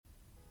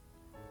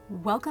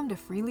Welcome to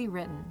Freely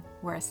Written,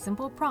 where a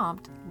simple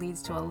prompt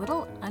leads to a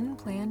little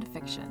unplanned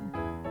fiction.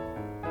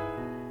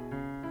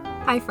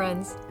 Hi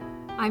friends,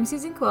 I'm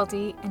Susan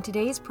Quilty, and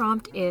today's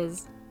prompt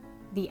is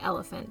The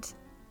Elephant.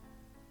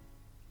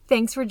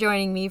 Thanks for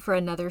joining me for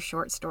another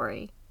short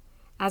story.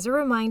 As a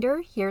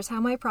reminder, here's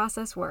how my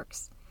process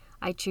works.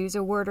 I choose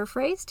a word or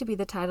phrase to be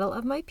the title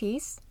of my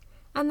piece,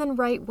 and then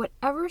write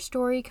whatever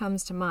story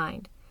comes to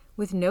mind,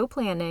 with no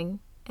planning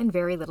and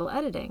very little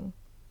editing.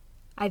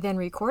 I then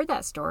record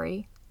that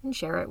story and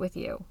share it with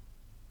you.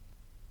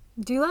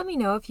 Do let me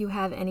know if you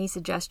have any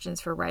suggestions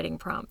for writing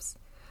prompts.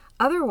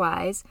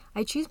 Otherwise,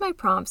 I choose my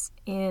prompts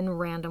in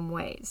random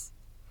ways.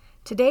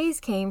 Today's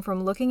came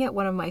from looking at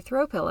one of my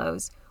throw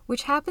pillows,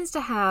 which happens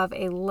to have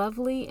a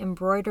lovely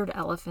embroidered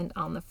elephant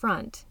on the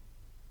front.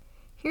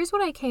 Here's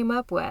what I came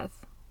up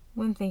with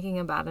when thinking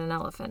about an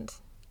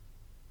elephant.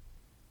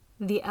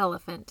 The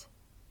elephant.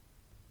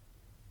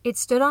 It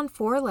stood on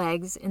 4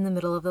 legs in the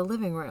middle of the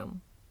living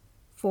room.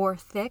 4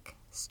 thick,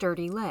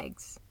 sturdy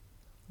legs.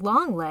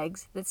 Long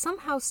legs that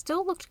somehow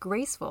still looked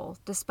graceful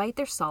despite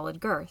their solid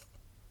girth.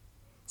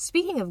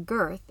 Speaking of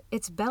girth,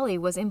 its belly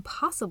was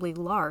impossibly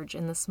large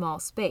in the small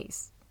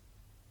space.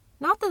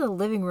 Not that the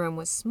living room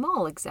was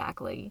small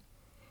exactly.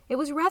 It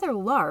was rather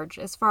large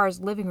as far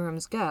as living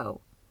rooms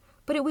go,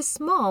 but it was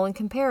small in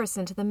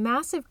comparison to the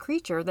massive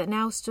creature that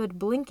now stood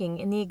blinking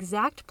in the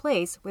exact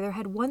place where there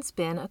had once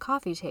been a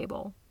coffee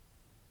table.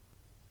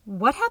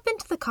 "What happened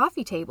to the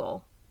coffee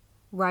table?"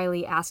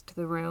 Riley asked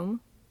the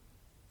room.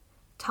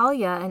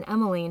 Talia and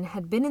Emmeline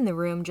had been in the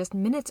room just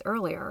minutes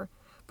earlier,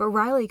 but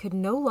Riley could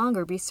no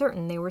longer be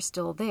certain they were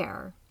still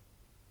there.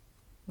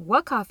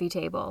 "What coffee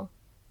table?"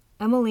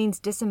 Emmeline's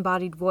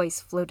disembodied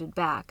voice floated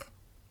back.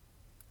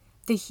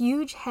 The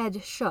huge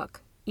head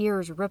shook,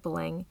 ears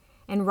rippling,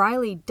 and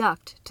Riley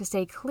ducked to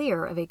stay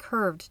clear of a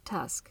curved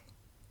tusk.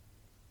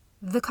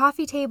 "The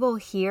coffee table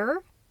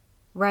here?"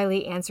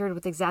 Riley answered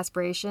with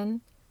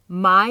exasperation.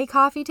 "My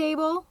coffee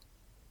table?"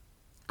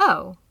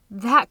 "Oh,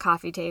 that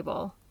coffee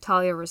table,"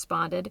 Talia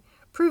responded,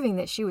 proving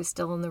that she was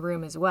still in the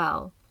room as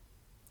well.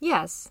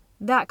 "Yes,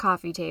 that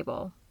coffee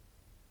table."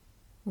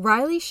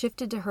 Riley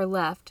shifted to her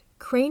left,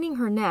 craning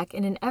her neck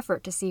in an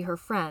effort to see her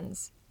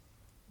friends.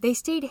 They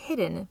stayed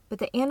hidden, but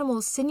the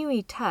animal's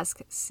sinewy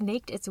tusk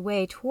snaked its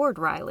way toward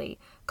Riley,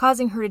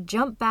 causing her to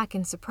jump back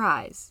in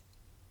surprise.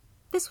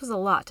 This was a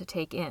lot to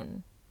take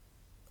in.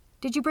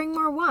 "Did you bring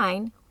more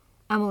wine?"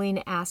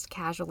 Emmeline asked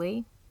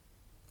casually.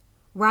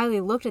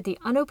 Riley looked at the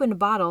unopened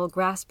bottle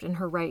grasped in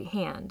her right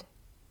hand.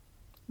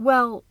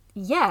 "Well,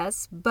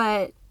 yes,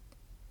 but—"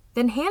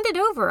 "Then hand it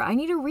over. I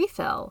need a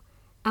refill,"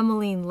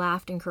 Emmeline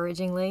laughed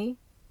encouragingly.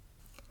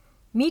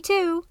 "Me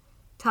too,"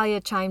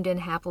 Talia chimed in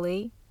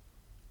happily.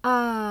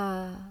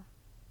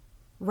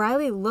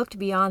 Riley looked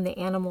beyond the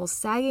animal's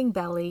sagging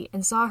belly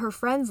and saw her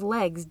friend's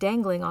legs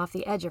dangling off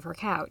the edge of her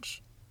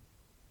couch.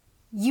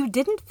 "You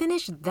didn't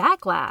finish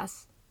that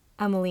glass,"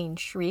 Emmeline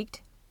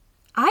shrieked.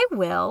 "I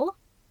will."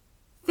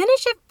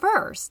 "Finish it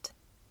first."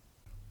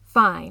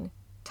 "Fine."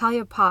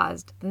 Talia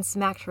paused, then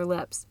smacked her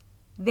lips.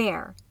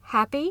 "There.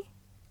 Happy?"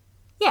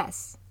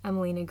 "Yes,"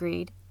 Emmeline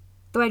agreed.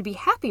 "Though I'd be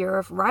happier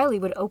if Riley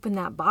would open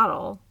that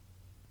bottle."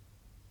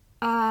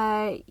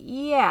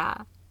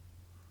 Yeah."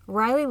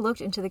 Riley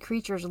looked into the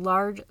creature's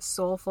large,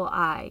 soulful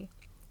eye.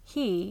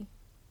 He,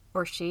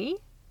 or she,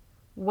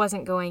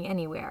 wasn't going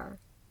anywhere.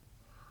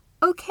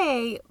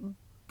 "Okay,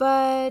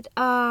 but,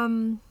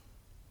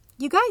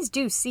 you guys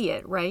do see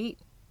it, right?"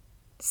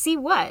 "See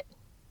what?"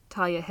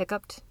 Talia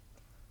hiccuped.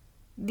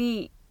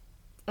 "The,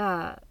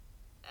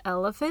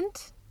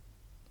 elephant?"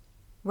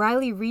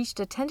 Riley reached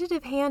a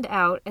tentative hand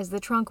out as the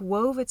trunk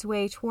wove its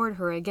way toward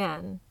her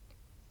again.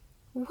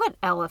 "What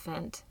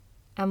elephant?"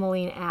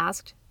 Emmeline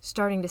asked,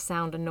 starting to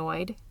sound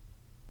annoyed.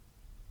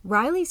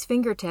 Riley's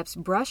fingertips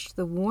brushed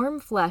the warm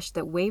flesh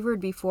that wavered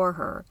before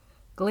her,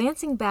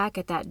 glancing back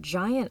at that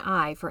giant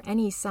eye for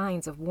any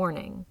signs of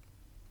warning.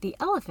 The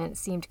elephant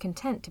seemed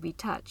content to be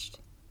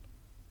touched.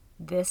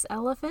 "This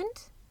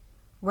elephant?"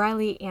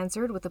 Riley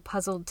answered with a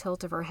puzzled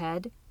tilt of her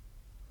head.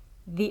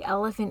 "The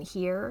elephant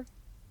here,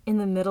 in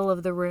the middle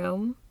of the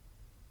room?"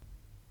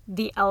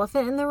 "The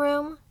elephant in the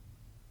room?"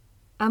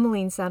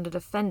 Emmeline sounded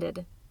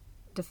offended,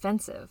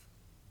 defensive.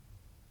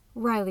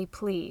 "Riley,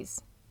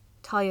 please."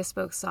 Talia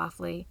spoke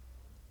softly.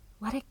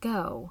 "Let it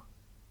go."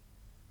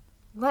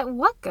 "Let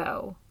what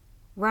go?"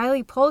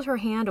 Riley pulled her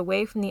hand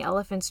away from the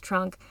elephant's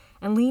trunk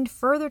and leaned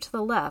further to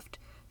the left,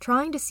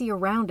 trying to see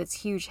around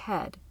its huge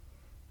head.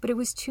 But it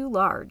was too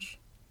large,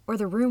 or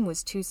the room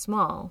was too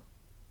small.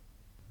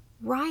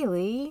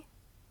 "Riley,"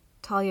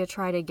 Talia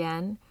tried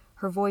again,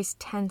 her voice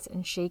tense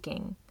and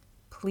shaking,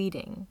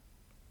 pleading.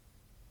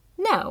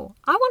 "No,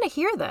 I want to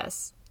hear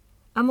this."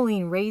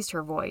 Emmeline raised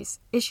her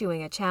voice,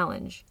 issuing a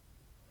challenge.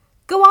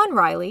 "Go on,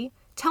 Riley.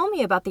 Tell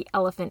me about the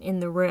elephant in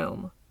the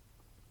room."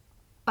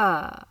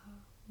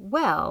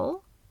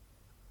 Well..."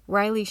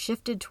 Riley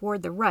shifted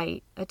toward the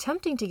right,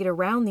 attempting to get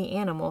around the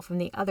animal from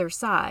the other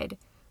side,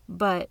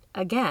 but,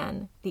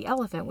 again, the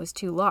elephant was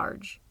too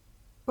large,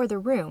 or the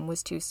room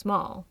was too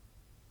small.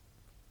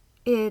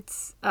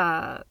 It's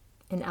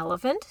An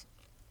elephant?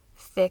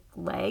 Thick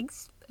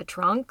legs, a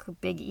trunk,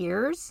 big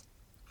ears?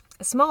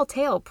 A small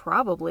tail,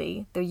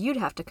 probably, though you'd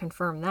have to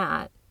confirm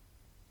that.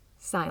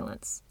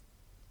 Silence.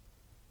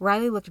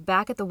 Riley looked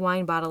back at the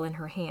wine bottle in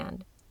her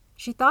hand.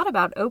 She thought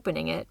about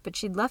opening it, but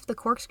she'd left the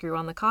corkscrew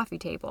on the coffee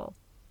table,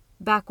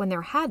 back when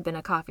there had been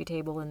a coffee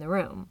table in the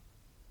room.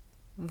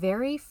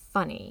 Very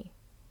funny,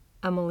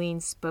 Emmeline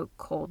spoke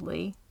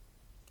coldly.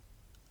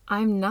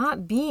 I'm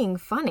not being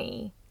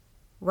funny.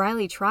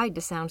 Riley tried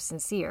to sound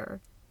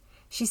sincere.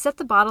 She set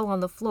the bottle on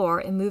the floor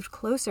and moved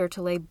closer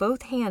to lay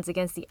both hands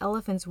against the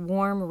elephant's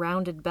warm,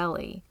 rounded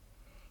belly.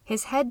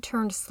 His head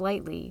turned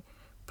slightly,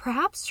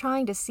 perhaps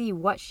trying to see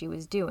what she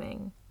was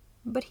doing,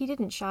 but he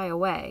didn't shy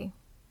away.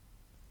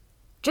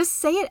 Just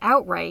say it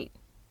outright,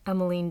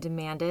 Emmeline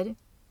demanded.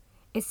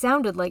 It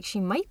sounded like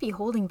she might be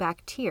holding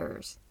back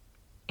tears.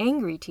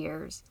 Angry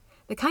tears.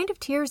 The kind of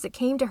tears that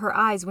came to her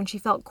eyes when she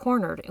felt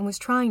cornered and was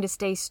trying to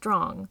stay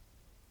strong.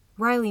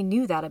 Riley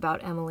knew that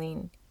about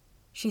Emmeline.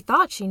 She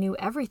thought she knew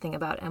everything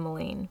about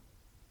Emmeline.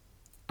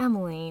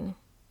 Emmeline,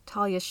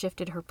 Talia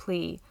shifted her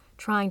plea,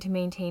 trying to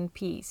maintain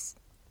peace.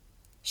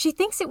 She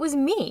thinks it was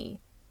me,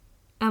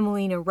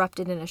 Emmeline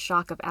erupted in a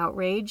shock of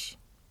outrage.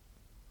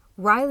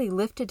 Riley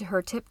lifted to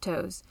her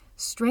tiptoes,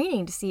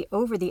 straining to see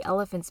over the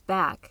elephant's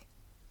back.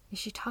 Is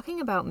she talking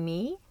about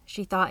me?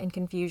 She thought in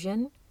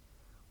confusion.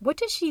 What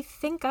does she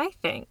think I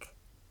think?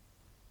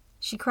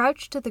 She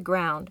crouched to the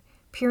ground,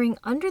 peering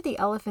under the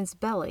elephant's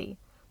belly,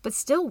 but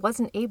still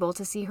wasn't able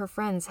to see her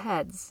friends'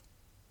 heads.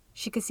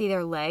 She could see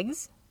their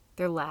legs,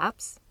 their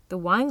laps, the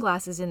wine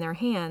glasses in their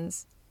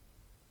hands,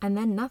 and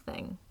then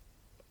nothing.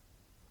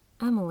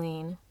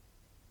 Emmeline.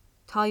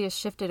 Talia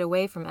shifted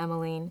away from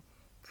Emmeline,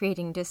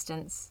 creating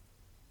distance.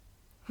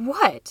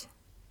 What?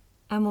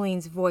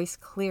 Emmeline's voice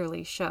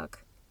clearly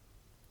shook.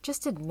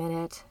 Just admit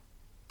it,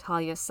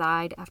 Talia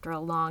sighed after a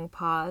long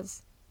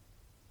pause.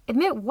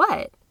 Admit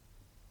what?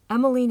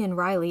 Emmeline and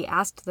Riley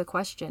asked the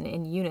question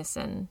in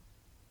unison.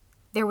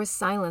 There was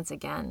silence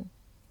again.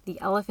 The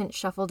elephant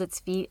shuffled its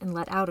feet and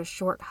let out a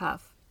short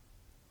huff.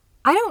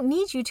 I don't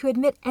need you to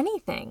admit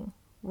anything,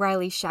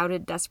 Riley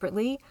shouted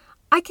desperately.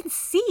 I can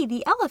see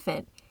the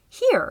elephant,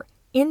 here,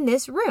 in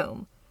this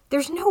room.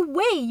 There's no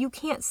way you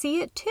can't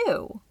see it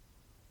too.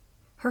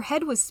 Her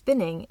head was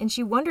spinning, and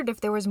she wondered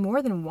if there was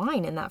more than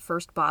wine in that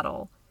first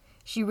bottle.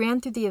 She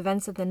ran through the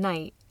events of the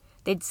night.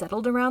 They'd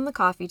settled around the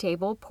coffee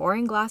table,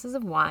 pouring glasses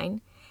of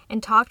wine,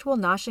 and talked while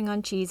noshing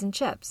on cheese and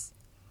chips.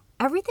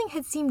 Everything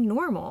had seemed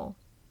normal,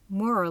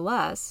 more or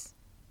less.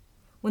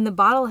 When the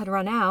bottle had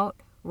run out,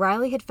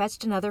 Riley had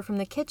fetched another from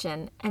the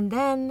kitchen, and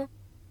then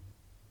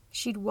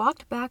she'd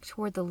walked back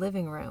toward the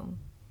living room,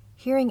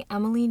 hearing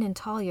Emmeline and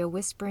Talia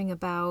whispering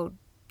about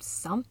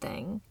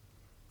something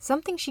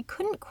she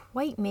couldn't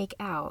quite make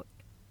out,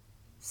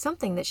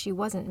 something that she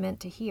wasn't meant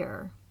to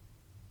hear.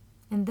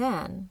 And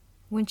then,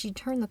 when she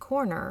turned the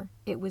corner,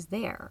 it was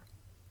there.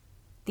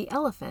 The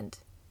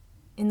elephant,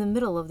 in the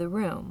middle of the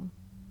room.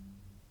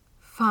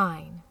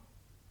 Fine.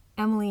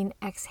 Emmeline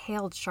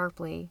exhaled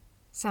sharply,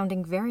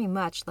 sounding very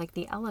much like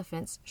the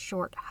elephant's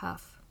short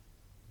huff.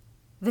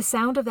 The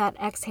sound of that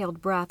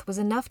exhaled breath was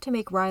enough to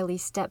make Riley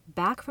step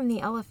back from the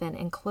elephant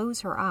and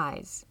close her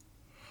eyes.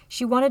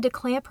 She wanted to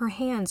clamp her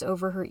hands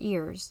over her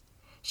ears.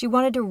 She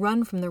wanted to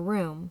run from the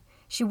room.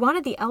 She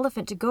wanted the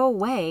elephant to go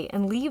away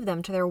and leave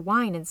them to their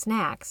wine and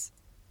snacks.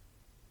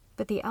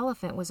 But the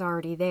elephant was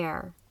already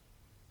there.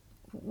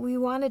 We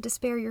wanted to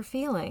spare your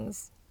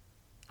feelings,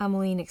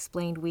 Emmeline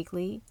explained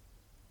weakly.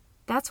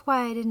 That's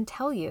why I didn't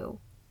tell you.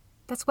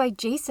 That's why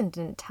Jason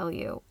didn't tell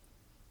you.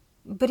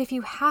 But if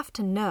you have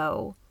to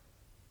know...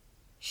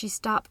 She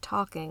stopped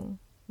talking,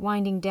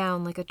 winding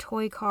down like a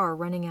toy car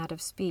running out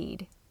of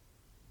speed.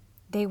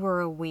 They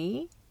were a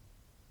we?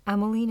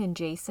 Emmeline and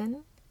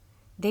Jason?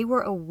 They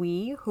were a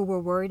we who were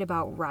worried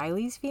about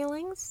Riley's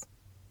feelings?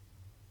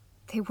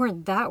 They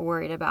weren't that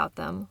worried about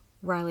them,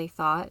 Riley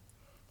thought,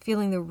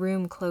 feeling the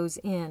room close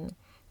in,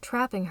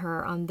 trapping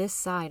her on this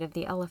side of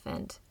the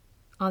elephant,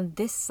 on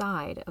this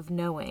side of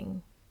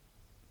knowing.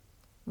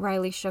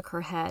 Riley shook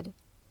her head.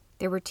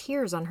 There were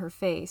tears on her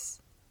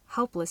face,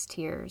 helpless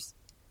tears,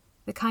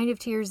 the kind of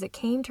tears that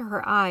came to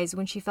her eyes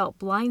when she felt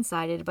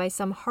blindsided by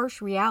some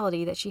harsh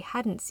reality that she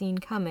hadn't seen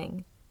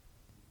coming.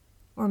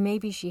 Or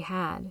maybe she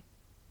had.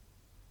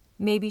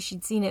 Maybe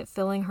she'd seen it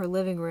filling her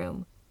living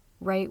room,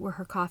 right where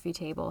her coffee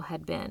table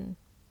had been.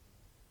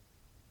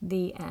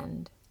 The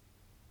end.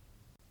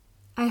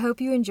 I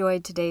hope you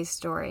enjoyed today's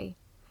story.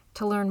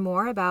 To learn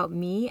more about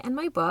me and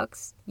my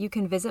books, you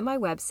can visit my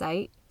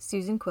website,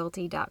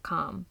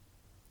 SusanQuilty.com.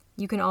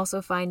 You can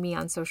also find me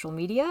on social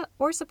media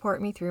or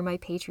support me through my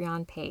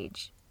Patreon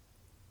page.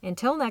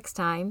 Until next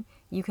time,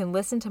 you can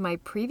listen to my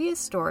previous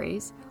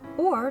stories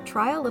or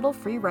try a little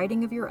free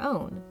writing of your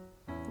own.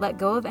 Let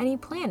go of any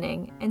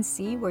planning and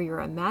see where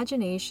your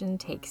imagination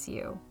takes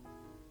you.